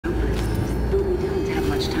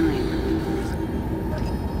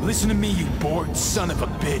Listen to me, you bored son of a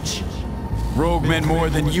bitch. Rogue meant more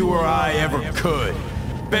than you or I ever could.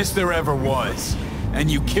 Best there ever was. And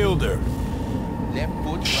you killed her.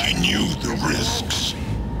 She knew the risks.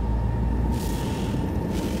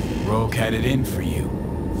 Rogue had it in for you.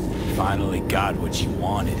 Finally got what you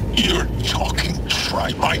wanted. You're talking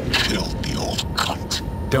tripe. I killed the old cunt.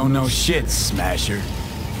 Don't know shit, Smasher.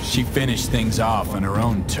 She finished things off on her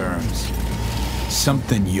own terms.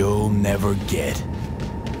 Something you'll never get.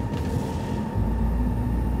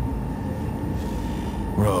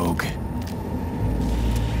 Rogue.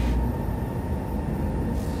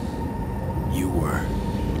 You were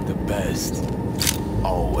the best.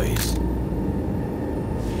 Always.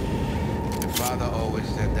 My father always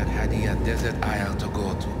said that had he a desert isle to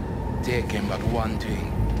go to, take him but one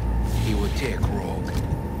thing. He would take Rogue.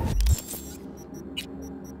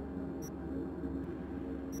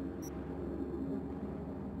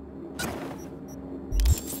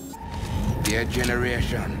 Their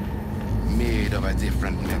generation, made of a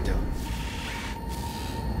different metal.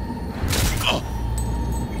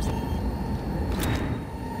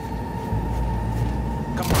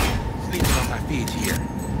 Come on, sleeping on my feet here.